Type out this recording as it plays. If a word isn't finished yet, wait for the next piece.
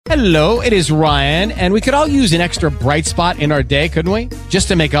Hello, it is Ryan, and we could all use an extra bright spot in our day, couldn't we? Just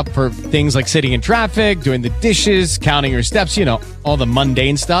to make up for things like sitting in traffic, doing the dishes, counting your steps, all the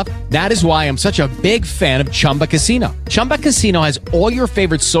mundane stuff. That is why I'm such a big fan of Chumba Casino. Chumba Casino has all your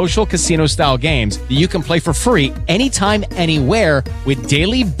favorite social casino-style games that you can play for free anytime, anywhere with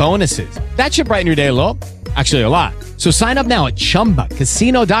daily bonuses. That should brighten your day a little. Actually, a lot. So sign up now at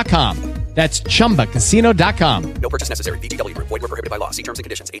ChumbaCasino.com. That's ChumbaCasino.com. No purchase necessary. VGW Group. Void where prohibited by law. See terms and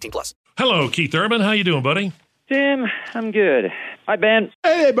conditions. 18+. Hello, Keith Urban. How you doing, buddy? Tim, I'm good. Hi, Ben.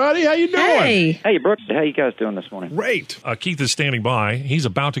 Hey, buddy. How you doing? Hey, Brooke. How you guys doing this morning? Great. Keith is standing by. He's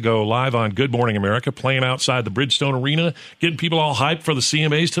about to go live on Good Morning America, playing outside the Bridgestone Arena, getting people all hyped for the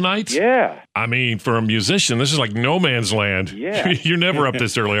CMAs tonight. Yeah. I mean, for a musician, this is like no man's land. Yeah. You're never up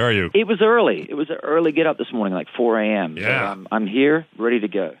this early, are you? It was early. It was an early get up this morning, like 4 a.m. Yeah. So I'm here, ready to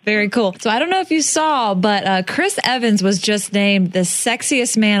go. Very cool. So I don't know if you saw, but Chris Evans was just named the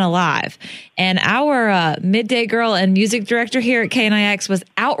sexiest man alive. And our midday girl and music director here at KNIX was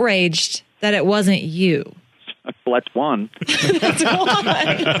outraged that it wasn't you. Well, that's one. That's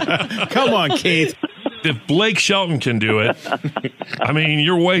one. Come on, Keith. If Blake Shelton can do it, I mean,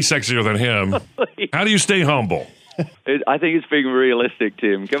 you're way sexier than him. How do you stay humble? I think it's being realistic,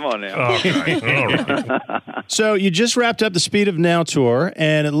 Tim. Come on now. Okay. All right. So you just wrapped up the Speed of Now tour,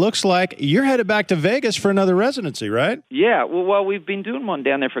 and it looks like you're headed back to Vegas for another residency, right? Yeah. Well, we've been doing one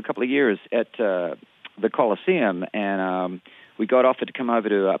down there for a couple of years at the Coliseum, and we got offered to come over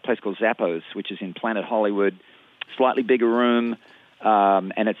to a place called Zappos, which is in Planet Hollywood, slightly bigger room,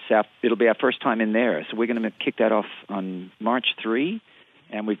 and it'll be our first time in there. So we're going to kick that off on March 3.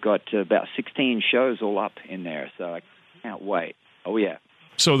 And we've got about 16 shows all up in there, so I can't wait. Oh, yeah.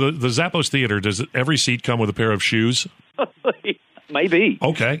 So the Zappos Theater, does every seat come with a pair of shoes? Maybe.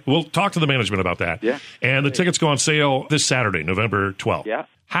 Okay. We'll talk to the management about that. Yeah. And the tickets go on sale this Saturday, November 12th. Yeah.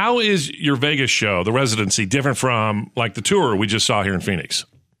 How is your Vegas show, the residency, different from like the tour we just saw here in Phoenix?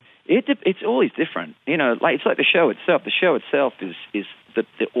 It's always different. It's like the show itself. The show itself is the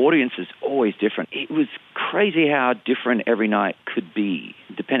audience is always different. It was crazy how different every night could be,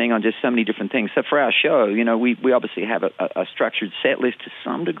 depending on just so many different things. So for our show, we obviously have a structured set list to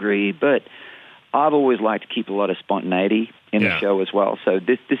some degree, but I've always liked to keep a lot of spontaneity in the show as well. So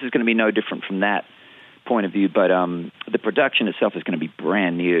this is going to be no different from that point of view, but the production itself is going to be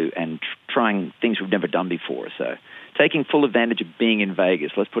brand new and trying things we've never done before. So taking full advantage of being in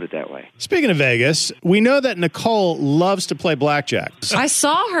Vegas, let's put it that way. Speaking of Vegas, we know that Nicole loves to play blackjack. I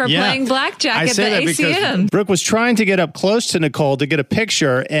saw her playing blackjack at the ACM. Brooke was trying to get up close to Nicole to get a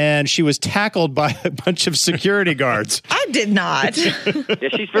picture, and she was tackled by a bunch of security guards. I did not. Yeah,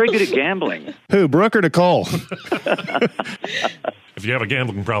 she's very good at gambling. Who, Brooke or Nicole? If you have a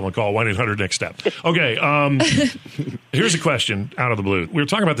gambling problem, call 1-800-NEXT-STEP. Okay, here's a question out of the blue. We were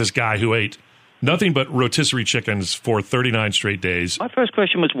talking about this guy who ate nothing but rotisserie chickens for 39 straight days. My first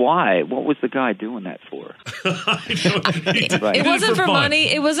question was why? What was the guy doing that for? It wasn't for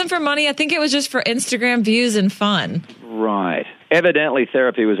money. It wasn't for money. I think it was just for Instagram views and fun. Right. Evidently,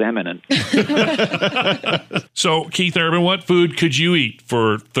 therapy was imminent. So, Keith Urban, what food could you eat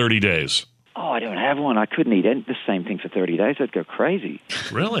for 30 days? Oh, I don't have one. I couldn't eat the same thing for 30 days. I'd go crazy.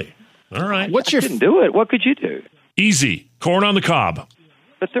 Really? All right. I couldn't do it. What could you do? Easy. Corn on the cob.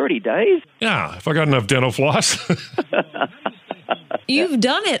 For 30 days? Yeah, if I got enough dental floss. You've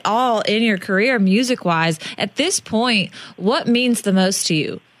done it all in your career, music-wise. At this point, what means the most to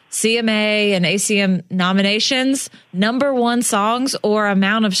you? CMA and ACM nominations, number one songs, or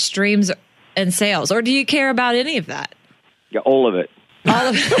amount of streams and sales? Or do you care about any of that? Yeah, all of it. All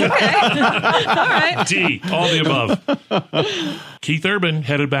of it. Okay. All right. D, all the above. Keith Urban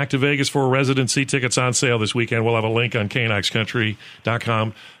headed back to Vegas for a residency. Tickets on sale this weekend. We'll have a link on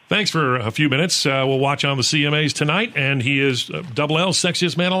knixcountry.com. Thanks for a few minutes. We'll watch on the CMAs tonight, and he is Double L's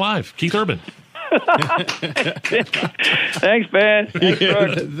sexiest man alive, Keith Urban. Thanks, Ben. Thanks,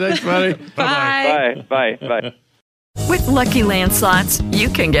 Brooke. Thanks, buddy. Bye. Bye. Bye. With Lucky Land Slots, you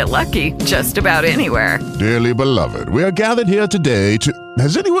can get lucky just about anywhere. Dearly beloved, we are gathered here today to...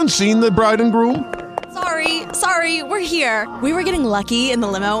 Has anyone seen the bride and groom? Sorry, we're here. We were getting lucky in the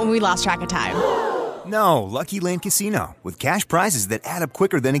limo and we lost track of time. No, Lucky Land Casino, with cash prizes that add up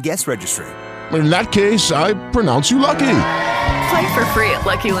quicker than a guest registry. In that case, I pronounce you lucky. Play for free at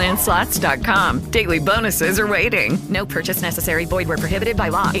LuckyLandSlots.com. Daily bonuses are waiting. No purchase necessary. Void where prohibited by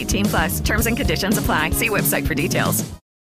law. 18+. Terms and conditions apply. See website for details.